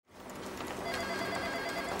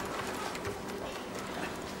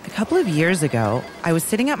couple of years ago, I was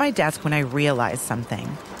sitting at my desk when I realized something.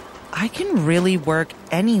 I can really work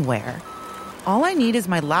anywhere. All I need is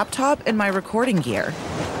my laptop and my recording gear.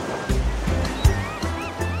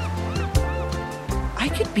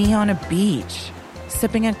 I could be on a beach,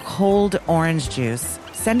 sipping a cold orange juice,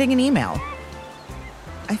 sending an email.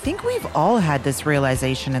 I think we've all had this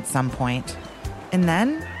realization at some point. And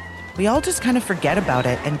then, we all just kind of forget about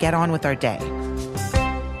it and get on with our day.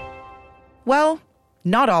 Well,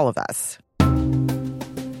 not all of us.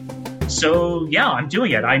 So, yeah, I'm doing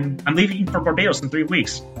it. I'm leaving for Barbados in 3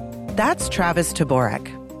 weeks. That's Travis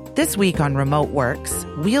Taborek. This week on Remote Works,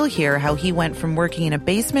 we'll hear how he went from working in a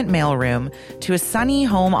basement mailroom to a sunny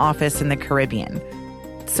home office in the Caribbean.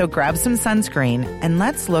 So grab some sunscreen and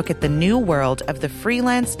let's look at the new world of the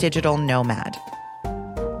freelance digital nomad.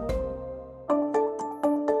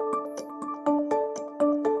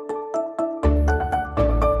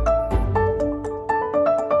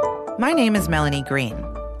 My name is Melanie Green.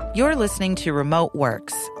 You're listening to Remote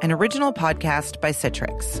Works, an original podcast by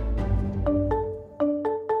Citrix.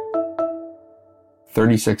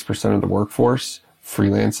 36% of the workforce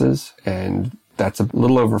freelances, and that's a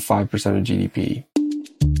little over 5% of GDP.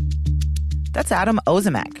 That's Adam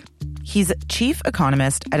Ozimek. He's chief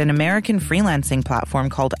economist at an American freelancing platform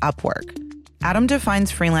called Upwork. Adam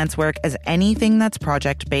defines freelance work as anything that's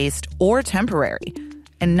project-based or temporary,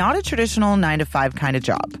 and not a traditional 9-to-5 kind of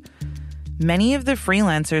job. Many of the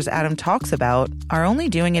freelancers Adam talks about are only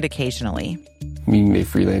doing it occasionally. Meaning they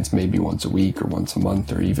freelance maybe once a week or once a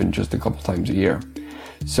month or even just a couple times a year.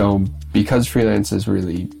 So because freelance is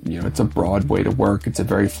really, it's a broad way to work, it's a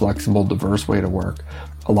very flexible, diverse way to work.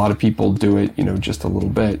 A lot of people do it, just a little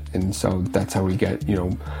bit. And so that's how we get,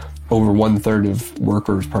 over 1/3 of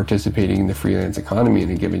workers participating in the freelance economy in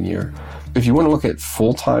a given year. If you want to look at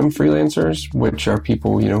full-time freelancers, which are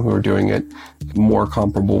people, who are doing it more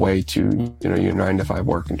comparable way to, your 9-to-5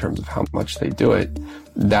 work in terms of how much they do it,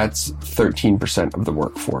 that's 13% of the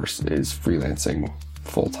workforce is freelancing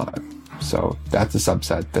full-time. So that's a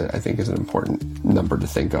subset that I think is an important number to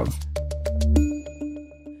think of.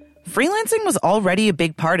 Freelancing was already a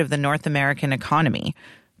big part of the North American economy,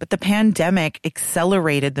 but the pandemic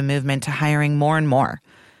accelerated the movement to hiring more and more.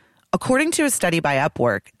 According to a study by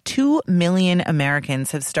Upwork, 2 million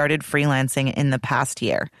Americans have started freelancing in the past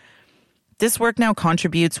year. This work now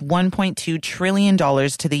contributes $1.2 trillion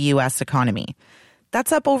to the U.S. economy.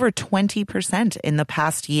 That's up over 20% in the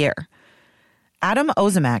past year. Adam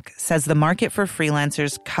Ozimek says the market for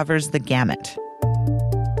freelancers covers the gamut.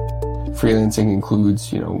 Freelancing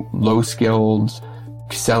includes, low-skilled,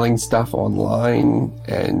 selling stuff online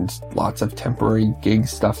and lots of temporary gig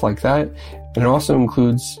stuff like that. And it also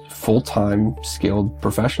includes full-time skilled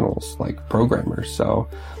professionals like programmers. So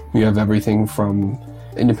you have everything from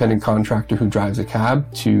independent contractor who drives a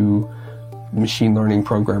cab to machine learning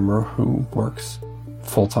programmer who works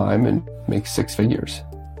full-time and makes 6 figures.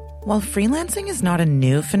 While freelancing is not a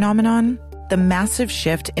new phenomenon, the massive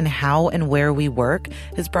shift in how and where we work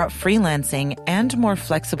has brought freelancing and more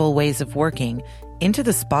flexible ways of working into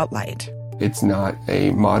the spotlight. It's not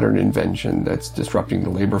a modern invention that's disrupting the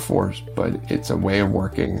labor force, but it's a way of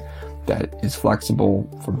working that is flexible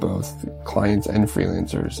for both clients and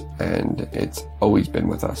freelancers, and it's always been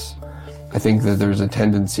with us. I think that there's a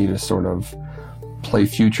tendency to sort of play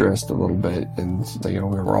futurist a little bit and say,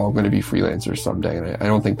 we're all going to be freelancers someday. And I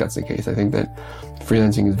don't think that's the case. I think that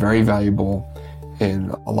freelancing is very valuable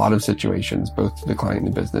in a lot of situations, both to the client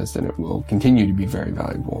and the business, and it will continue to be very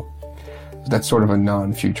valuable. That's sort of a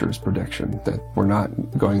non-futurist prediction, that we're not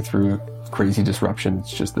going through a crazy disruption.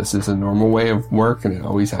 It's just this is a normal way of work, and it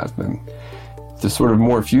always has been. The sort of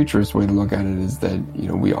more futurist way to look at it is that,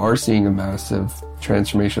 we are seeing a massive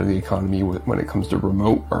transformation of the economy when it comes to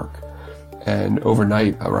remote work. And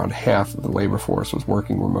overnight, around half of the labor force was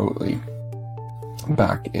working remotely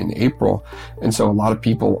back in April. And so a lot of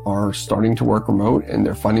people are starting to work remote, and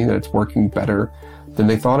they're finding that it's working better than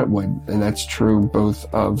they thought it would. And that's true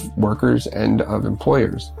both of workers and of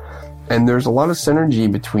employers. And there's a lot of synergy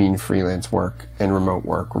between freelance work and remote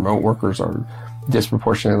work. Remote workers are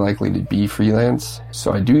disproportionately likely to be freelance.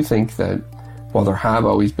 So I do think that while there have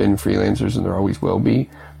always been freelancers and there always will be,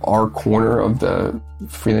 our corner of the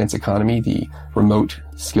freelance economy, the remote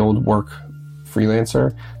skilled work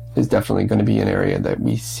freelancer, is definitely going to be an area that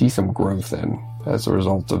we see some growth in as a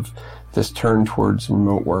result of this turn towards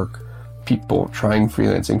remote work, people trying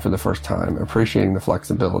freelancing for the first time, appreciating the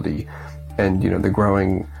flexibility and, the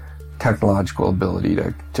growing technological ability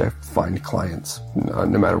to find clients,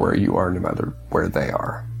 no matter where you are, no matter where they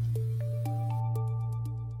are.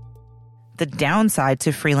 The downside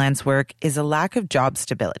to freelance work is a lack of job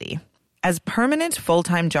stability. As permanent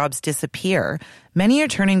full-time jobs disappear, many are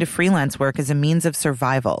turning to freelance work as a means of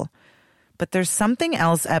survival. But there's something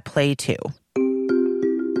else at play too.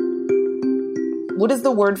 What does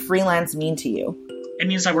the word freelance mean to you? It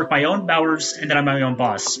means I work my own hours and that I'm my own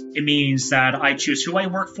boss. It means that I choose who I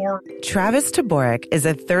work for. Travis Taborek is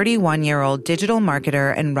a 31-year-old digital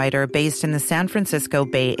marketer and writer based in the San Francisco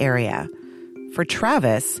Bay Area. For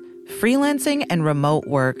Travis, freelancing and remote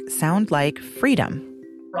work sound like freedom.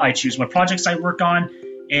 I choose what projects I work on,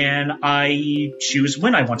 and I choose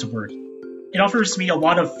when I want to work. It offers me a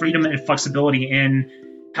lot of freedom and flexibility in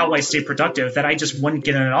how I stay productive that I just wouldn't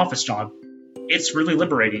get in an office job. It's really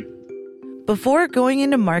liberating. Before going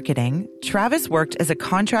into marketing, Travis worked as a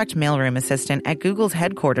contract mailroom assistant at Google's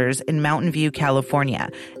headquarters in Mountain View, California,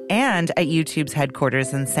 and at YouTube's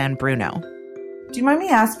headquarters in San Bruno. Do you mind me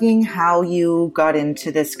asking how you got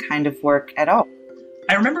into this kind of work at all?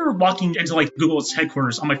 I remember walking into Google's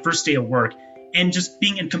headquarters on my first day of work and just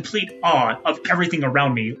being in complete awe of everything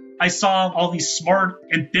around me. I saw all these smart,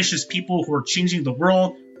 ambitious people who were changing the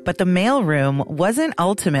world. But the mailroom wasn't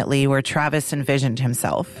ultimately where Travis envisioned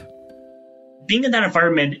himself. Being in that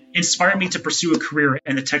environment inspired me to pursue a career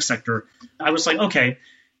in the tech sector. I was like, okay,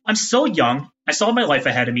 I'm still young. I still have my life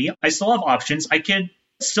ahead of me. I still have options. I could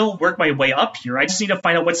still work my way up here. I just need to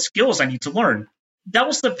find out what skills I need to learn. That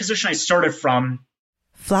was the position I started from.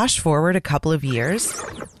 Flash forward a couple of years,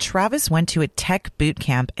 Travis went to a tech boot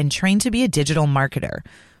camp and trained to be a digital marketer.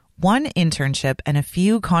 One internship and a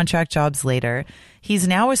few contract jobs later, he's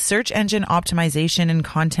now a search engine optimization and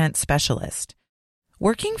content specialist.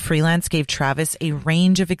 Working freelance gave Travis a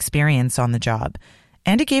range of experience on the job,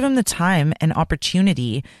 and it gave him the time and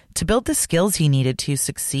opportunity to build the skills he needed to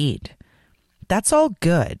succeed. That's all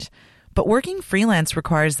good, but working freelance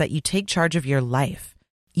requires that you take charge of your life.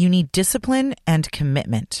 You need discipline and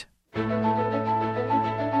commitment.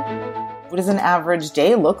 What does an average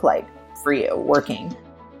day look like for you working?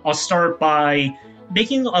 I'll start by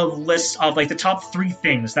making a list of the top 3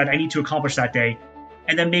 things that I need to accomplish that day.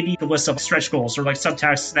 And then maybe a list of stretch goals or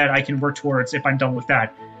subtasks that I can work towards if I'm done with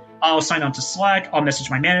that. I'll sign on to Slack. I'll message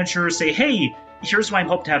my manager, say, hey, here's what I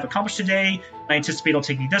hope to have accomplished today. I anticipate it'll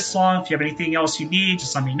take me this long. If you have anything else you need,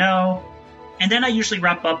 just let me know. And then I usually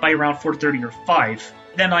wrap up by around 4:30 or 5.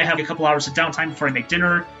 Then I have a couple hours of downtime before I make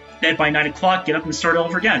dinner. Then by 9 o'clock, get up and start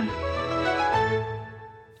over again.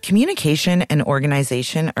 Communication and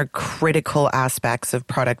organization are critical aspects of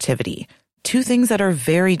productivity, 2 things that are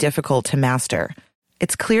very difficult to master.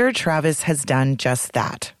 It's clear Travis has done just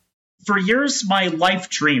that. For years, my life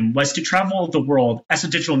dream was to travel the world as a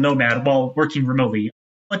digital nomad while working remotely.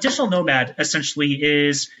 A digital nomad essentially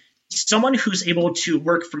is someone who's able to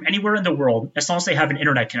work from anywhere in the world as long as they have an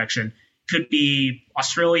internet connection. Could be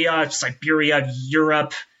Australia, Siberia,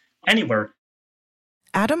 Europe, anywhere.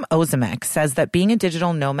 Adam Ozimek says that being a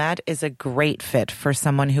digital nomad is a great fit for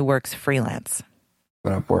someone who works freelance.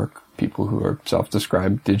 At Upwork, people who are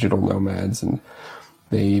self-described digital nomads, and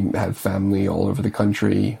they have family all over the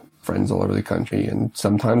country, friends all over the country, and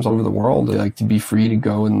sometimes all over the world. They like to be free to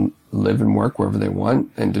go and live and work wherever they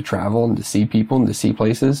want, and to travel and to see people and to see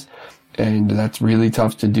places. And that's really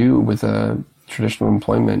tough to do with a traditional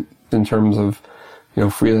employment in terms of,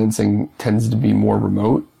 freelancing tends to be more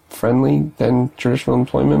remote friendly than traditional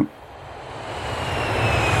employment.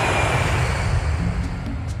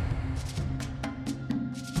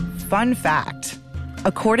 Fun fact.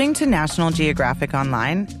 According to National Geographic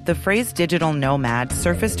Online, the phrase digital nomad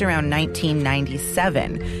surfaced around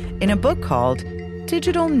 1997 in a book called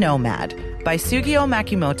Digital Nomad by Sugio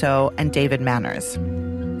Makimoto and David Manners.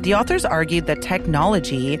 The authors argued that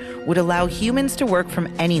technology would allow humans to work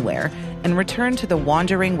from anywhere and return to the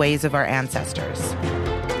wandering ways of our ancestors.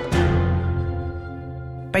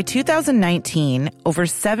 By 2019, over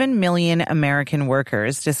 7 million American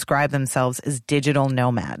workers describe themselves as digital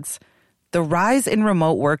nomads. The rise in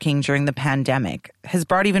remote working during the pandemic has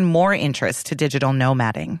brought even more interest to digital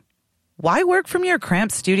nomading. Why work from your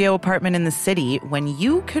cramped studio apartment in the city when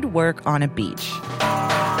you could work on a beach?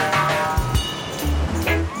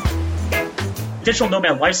 Digital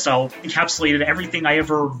nomad lifestyle encapsulated everything I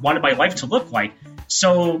ever wanted my life to look like.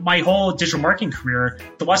 So my whole digital marketing career,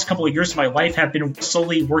 the last couple of years of my life have been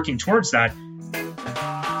slowly working towards that.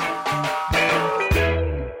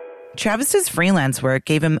 Travis's freelance work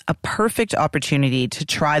gave him a perfect opportunity to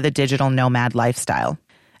try the digital nomad lifestyle.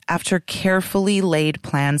 After carefully laid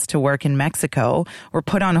plans to work in Mexico were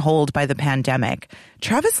put on hold by the pandemic,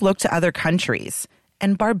 Travis looked to other countries,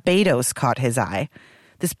 and Barbados caught his eye.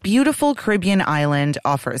 This beautiful Caribbean island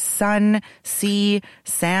offers sun, sea,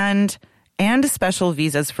 sand, and special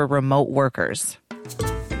visas for remote workers.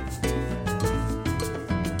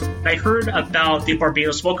 I heard about the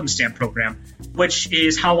Barbados Welcome Stamp program, which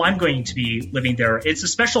is how I'm going to be living there. It's a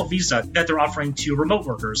special visa that they're offering to remote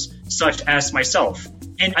workers, such as myself.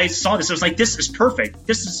 And I saw this, I was like, this is perfect.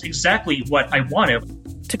 This is exactly what I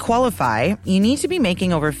wanted. To qualify, you need to be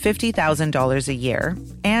making over $50,000 a year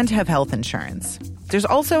and have health insurance. There's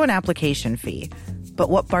also an application fee.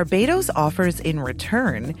 But what Barbados offers in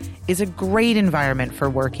return is a great environment for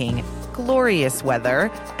working, glorious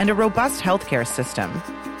weather, and a robust healthcare system.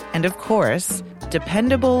 And of course,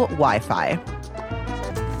 dependable Wi-Fi.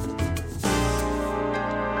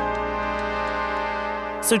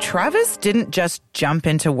 So Travis didn't just jump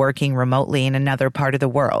into working remotely in another part of the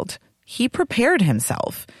world. He prepared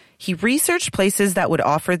himself. He researched places that would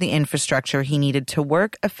offer the infrastructure he needed to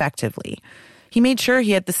work effectively. He made sure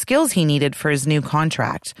he had the skills he needed for his new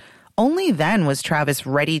contract. Only then was Travis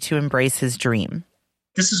ready to embrace his dream.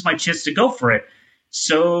 This is my chance to go for it.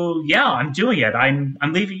 So yeah, I'm doing it. I'm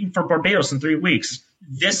leaving for Barbados in 3 weeks.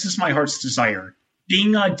 This is my heart's desire.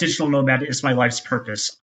 Being a digital nomad is my life's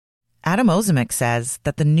purpose. Adam Ozimek says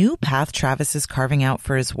that the new path Travis is carving out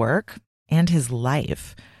for his work and his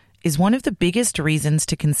life is one of the biggest reasons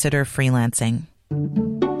to consider freelancing.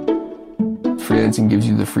 Freelancing gives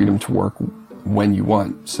you the freedom to work when you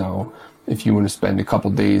want. So if you want to spend a couple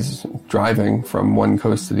days driving from one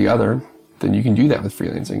coast to the other, then you can do that with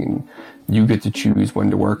freelancing, and you get to choose when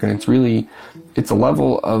to work. And it's a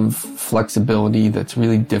level of flexibility that's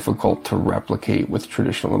really difficult to replicate with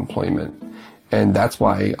traditional employment. And that's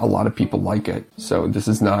why a lot of people like it. So this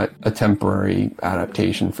is not a temporary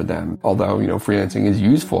adaptation for them. Although, freelancing is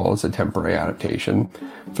useful as a temporary adaptation,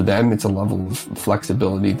 for them, it's a level of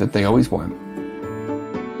flexibility that they always want.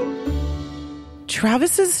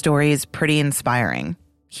 Travis's story is pretty inspiring.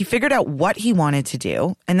 He figured out what he wanted to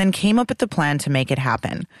do and then came up with the plan to make it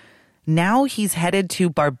happen. Now he's headed to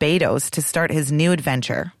Barbados to start his new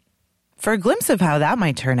adventure. For a glimpse of how that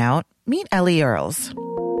might turn out, meet Ellie Earls.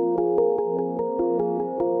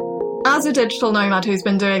 As a digital nomad who's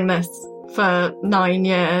been doing this for 9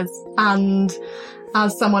 years, and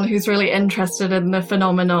as someone who's really interested in the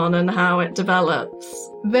phenomenon and how it develops,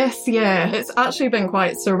 this year it's actually been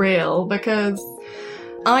quite surreal because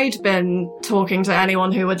I'd been talking to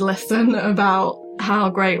anyone who would listen about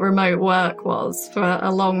how great remote work was for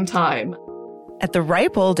a long time. At the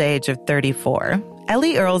ripe old age of 34,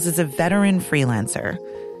 Ellie Earls is a veteran freelancer.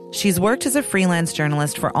 She's worked as a freelance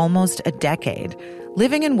journalist for almost a decade,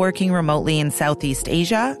 living and working remotely in Southeast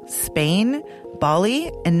Asia, Spain,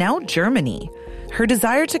 Bali, and now Germany. Her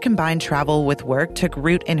desire to combine travel with work took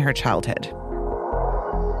root in her childhood.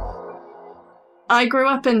 I grew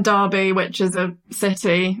up in Derby, which is a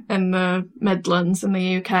city in the Midlands in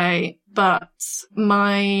the UK, but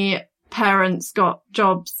my parents got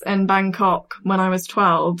jobs in Bangkok when I was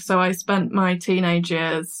 12, so I spent my teenage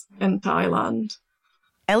years in Thailand.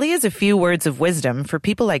 Ellie has a few words of wisdom for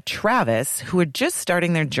people like Travis who are just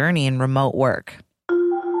starting their journey in remote work.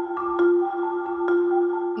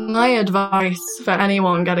 My advice for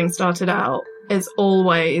anyone getting started out is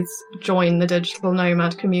always join the digital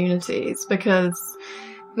nomad communities, because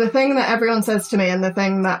the thing that everyone says to me and the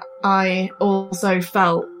thing that I also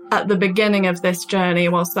felt at the beginning of this journey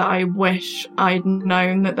was that I wish I'd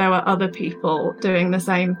known that there were other people doing the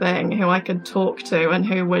same thing who I could talk to and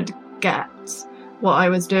who would get what I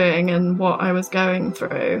was doing and what I was going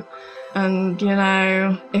through. And,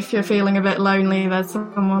 if you're feeling a bit lonely, there's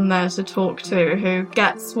someone there to talk to who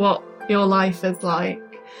gets what your life is like.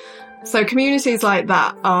 So communities like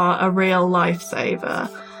that are a real lifesaver.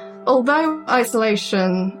 Although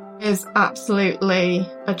isolation is absolutely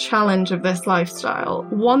a challenge of this lifestyle,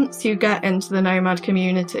 once you get into the nomad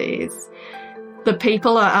communities, the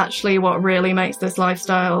people are actually what really makes this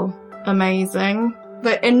lifestyle amazing.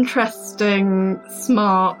 The interesting,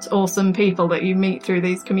 smart, awesome people that you meet through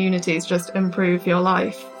these communities just improve your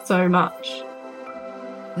life so much.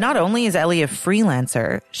 Not only is Ellie a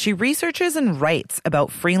freelancer, she researches and writes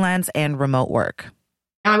about freelance and remote work.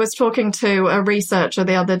 I was talking to a researcher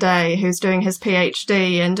the other day who's doing his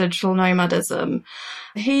PhD in digital nomadism.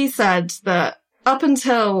 He said that up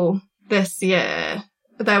until this year,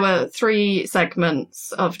 there were 3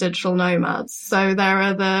 segments of digital nomads. So there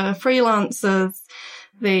are the freelancers,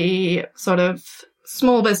 the sort of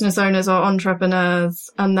small business owners or entrepreneurs,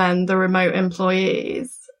 and then the remote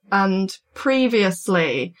employees. And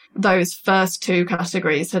previously, those first 2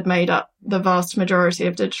 categories had made up the vast majority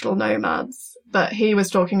of digital nomads. But he was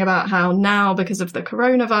talking about how now, because of the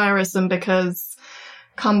coronavirus and because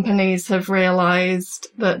companies have realized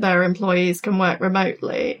that their employees can work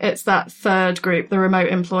remotely, it's that third group, the remote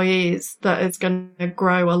employees, that is going to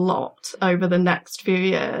grow a lot over the next few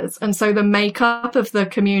years. And so the makeup of the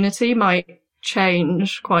community might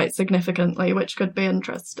change quite significantly, which could be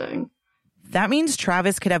interesting. That means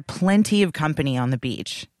Travis could have plenty of company on the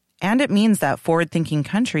beach. And it means that forward-thinking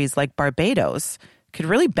countries like Barbados could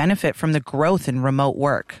really benefit from the growth in remote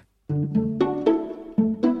work.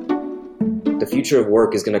 The future of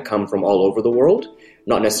work is going to come from all over the world,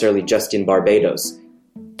 not necessarily just in Barbados.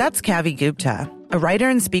 That's Kavi Gupta, a writer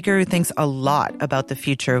and speaker who thinks a lot about the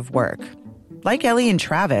future of work. Like Ellie and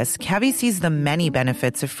Travis, Kavi sees the many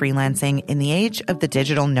benefits of freelancing in the age of the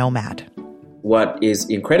digital nomad. What is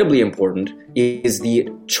incredibly important is the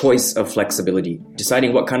choice of flexibility,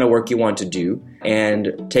 deciding what kind of work you want to do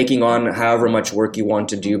and taking on however much work you want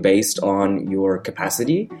to do based on your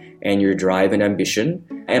capacity and your drive and ambition,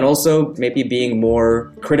 and also maybe being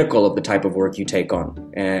more critical of the type of work you take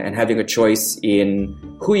on and having a choice in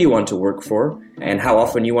who you want to work for and how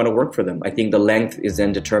often you want to work for them. I think the length is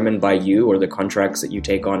then determined by you or the contracts that you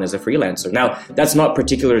take on as a freelancer. Now, that's not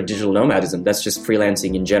particular to digital nomadism. That's just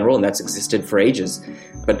freelancing in general, and that's existed for ages.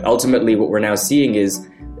 But ultimately, what we're now seeing is,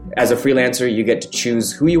 as a freelancer, you get to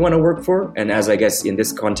choose who you want to work for. And as I guess in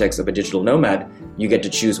this context of a digital nomad, you get to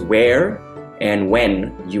choose where and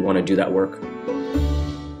when you want to do that work.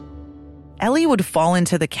 Ellie would fall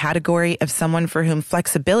into the category of someone for whom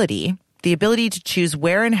flexibility, the ability to choose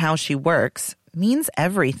where and how she works, means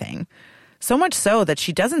everything. So much so that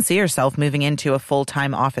she doesn't see herself moving into a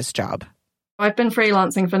full-time office job. I've been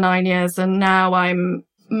freelancing for 9 years and now I'm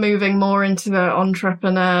moving more into the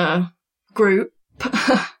entrepreneur group,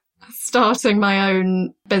 starting my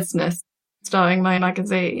own business, starting my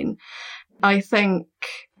magazine. I think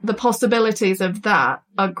the possibilities of that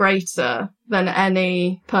are greater than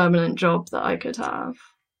any permanent job that I could have.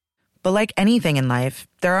 But like anything in life,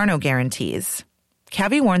 there are no guarantees.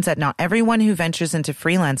 Kavi warns that not everyone who ventures into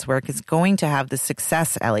freelance work is going to have the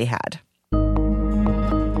success Ellie had.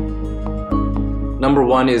 Number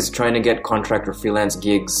one is trying to get contract or freelance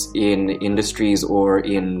gigs in industries or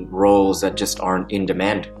in roles that just aren't in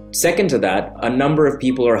demand. Second to that, a number of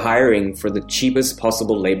people are hiring for the cheapest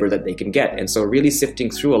possible labor that they can get. And so really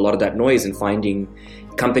sifting through a lot of that noise and finding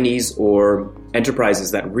companies or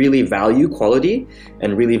enterprises that really value quality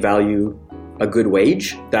and really value a good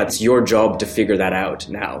wage, that's your job to figure that out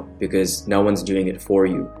now because no one's doing it for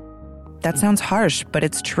you. That sounds harsh, but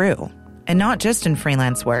it's true. And not just in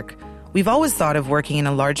freelance work. We've always thought of working in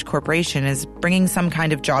a large corporation as bringing some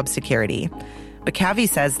kind of job security. But Kavi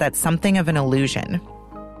says that's something of an illusion.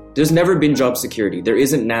 There's never been job security. There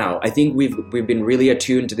isn't now. I think we've been really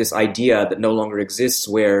attuned to this idea that no longer exists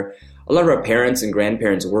where a lot of our parents and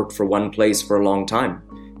grandparents worked for one place for a long time.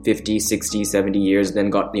 50, 60, 70 years, then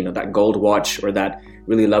got, that gold watch or that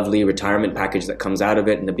really lovely retirement package that comes out of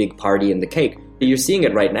it and the big party and the cake. You're seeing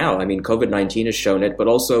it right now. I mean, COVID-19 has shown it, but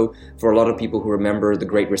also for a lot of people who remember the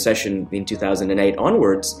Great Recession in 2008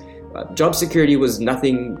 onwards, job security was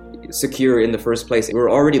nothing secure in the first place. We were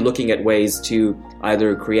already looking at ways to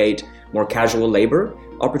either create more casual labor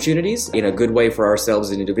opportunities in a good way for ourselves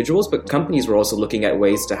as individuals, but companies were also looking at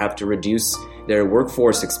ways to have to reduce their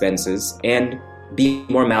workforce expenses and be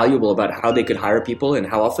more malleable about how they could hire people and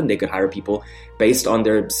how often they could hire people based on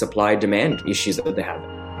their supply-demand issues that they have.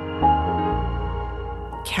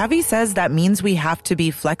 Kavi says that means we have to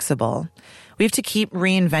be flexible. We have to keep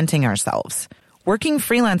reinventing ourselves. Working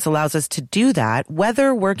freelance allows us to do that,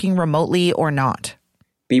 whether working remotely or not.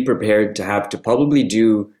 Be prepared to have to probably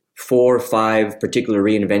do 4 or 5 particular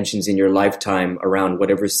reinventions in your lifetime around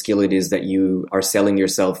whatever skill it is that you are selling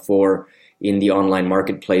yourself for in the online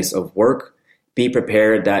marketplace of work. Be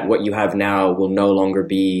prepared that what you have now will no longer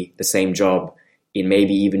be the same job in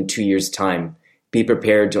maybe even 2 years' time. Be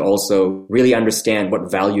prepared to also really understand what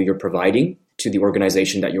value you're providing to the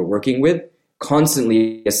organization that you're working with.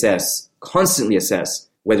 Constantly assess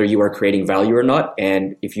whether you are creating value or not.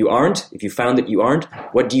 And if you found that you aren't,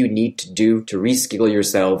 what do you need to do to reskill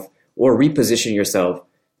yourself or reposition yourself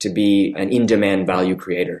to be an in-demand value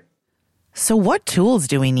creator? So what tools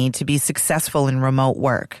do we need to be successful in remote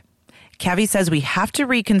work? Kavi says we have to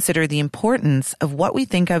reconsider the importance of what we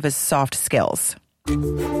think of as soft skills.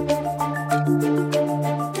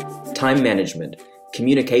 Time management,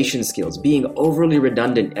 communication skills, being overly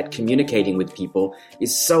redundant at communicating with people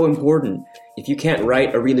is so important. If you can't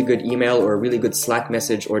write a really good email or a really good Slack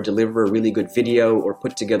message or deliver a really good video or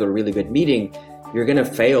put together a really good meeting, you're going to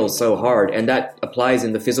fail so hard. And that applies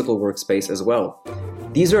in the physical workspace as well.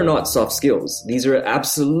 These are not soft skills. These are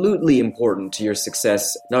absolutely important to your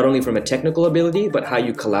success, not only from a technical ability, but how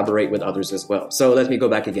you collaborate with others as well. So let me go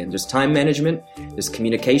back again. There's time management, there's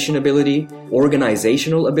communication ability,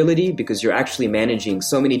 organizational ability, because you're actually managing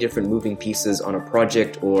so many different moving pieces on a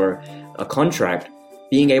project or a contract.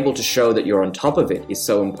 Being able to show that you're on top of it is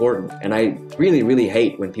so important. And I really, really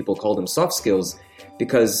hate when people call them soft skills,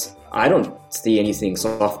 because I don't see anything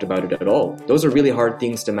soft about it at all. Those are really hard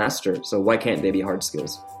things to master, so why can't they be hard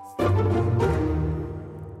skills?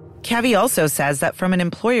 Kavi also says that from an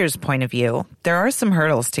employer's point of view, there are some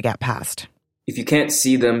hurdles to get past. If you can't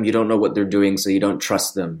see them, you don't know what they're doing, so you don't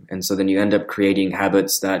trust them. And so then you end up creating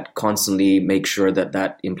habits that constantly make sure that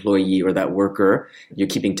that employee or that worker, you're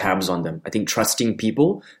keeping tabs on them. I think trusting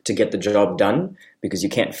people to get the job done because you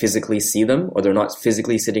can't physically see them or they're not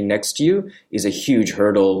physically sitting next to you is a huge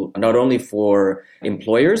hurdle, not only for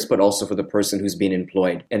employers, but also for the person who's being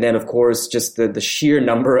employed. And then, of course, just the sheer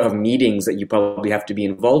number of meetings that you probably have to be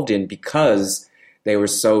involved in because they were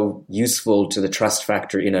so useful to the trust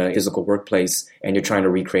factor in a physical workplace, and you're trying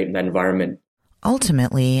to recreate that environment.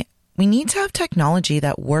 Ultimately, we need to have technology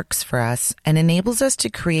that works for us and enables us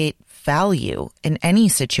to create value in any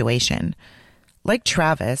situation. Like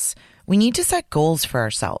Travis, we need to set goals for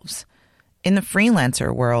ourselves. In the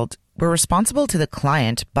freelancer world, we're responsible to the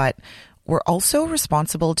client, but we're also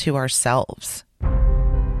responsible to ourselves.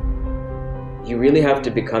 You really have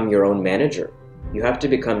to become your own manager. You have to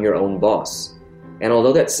become your own boss. And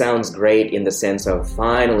although that sounds great in the sense of,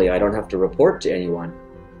 finally, I don't have to report to anyone,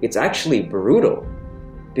 it's actually brutal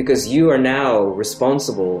because you are now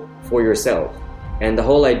responsible for yourself. And the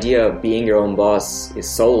whole idea of being your own boss is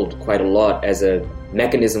sold quite a lot as a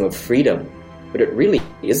mechanism of freedom, but it really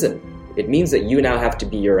isn't. It means that you now have to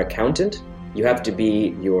be your accountant, you have to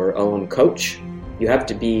be your own coach, you have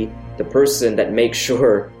to be the person that makes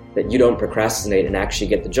sure that you don't procrastinate and actually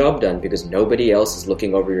get the job done because nobody else is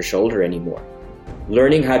looking over your shoulder anymore.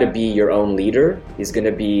 Learning how to be your own leader is going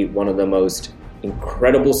to be one of the most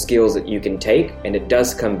incredible skills that you can take, and it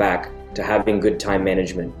does come back to having good time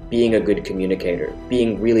management, being a good communicator,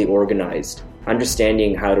 being really organized,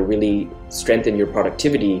 understanding how to really strengthen your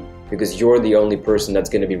productivity because you're the only person that's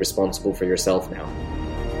going to be responsible for yourself now.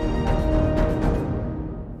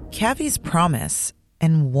 Kavi's promise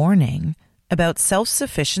and warning about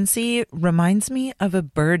self-sufficiency reminds me of a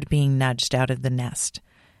bird being nudged out of the nest.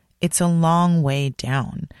 It's a long way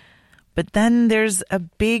down. But then there's a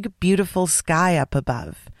big, beautiful sky up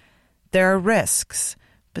above. There are risks,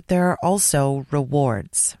 but there are also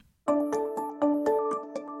rewards.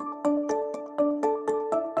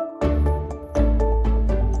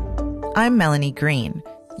 I'm Melanie Green.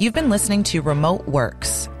 You've been listening to Remote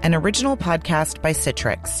Works, an original podcast by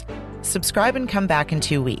Citrix. Subscribe and come back in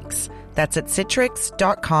 2 weeks. That's at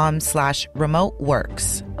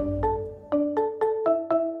citrix.com/remoteworks.